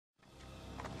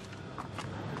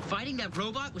Fighting that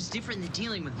robot was different than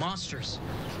dealing with monsters.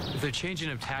 If they're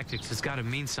changing up tactics, it's got to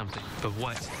mean something. But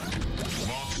what?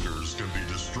 Monsters can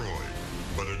be destroyed,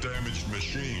 but a damaged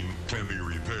machine can be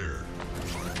repaired.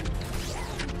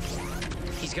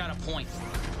 He's got a point.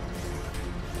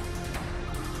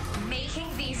 Making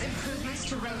these improvements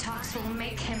to Rotox will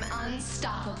make him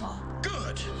unstoppable.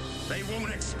 Good! They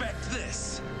won't expect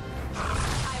this.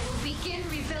 I will begin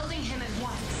rebuilding him at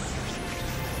once.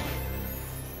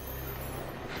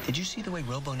 Did you see the way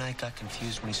RoboKnight got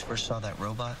confused when he first saw that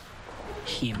robot?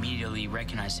 He immediately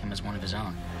recognized him as one of his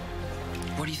own.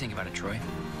 What do you think about it, Troy?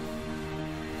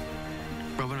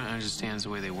 RoboKnight understands the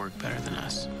way they work better than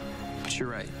us. But you're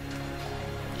right.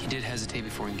 He did hesitate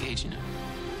before engaging him.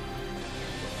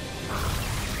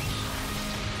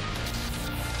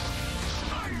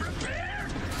 I'm repaired,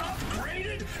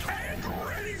 upgraded, and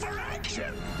ready for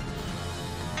action!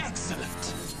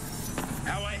 Excellent!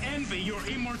 How I envy your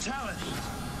immortality.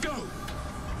 Go!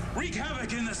 Wreak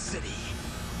havoc in the city.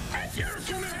 At your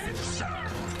command, sir!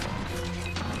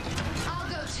 I'll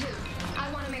go too.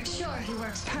 I want to make sure he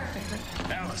works perfectly.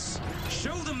 Alice,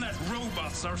 show them that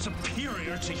robots are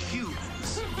superior to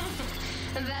humans.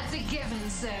 That's a given,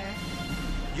 sir.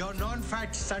 Your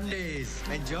non-fat Sundays.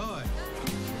 Enjoy.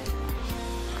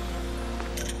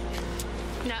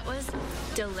 That was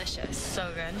delicious.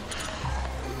 So good.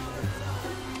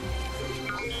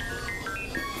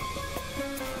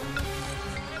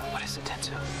 What is it,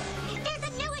 Tensu?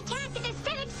 There's a new attack in the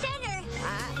Civic Center.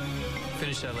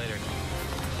 Finish that later.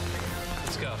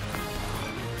 Let's go.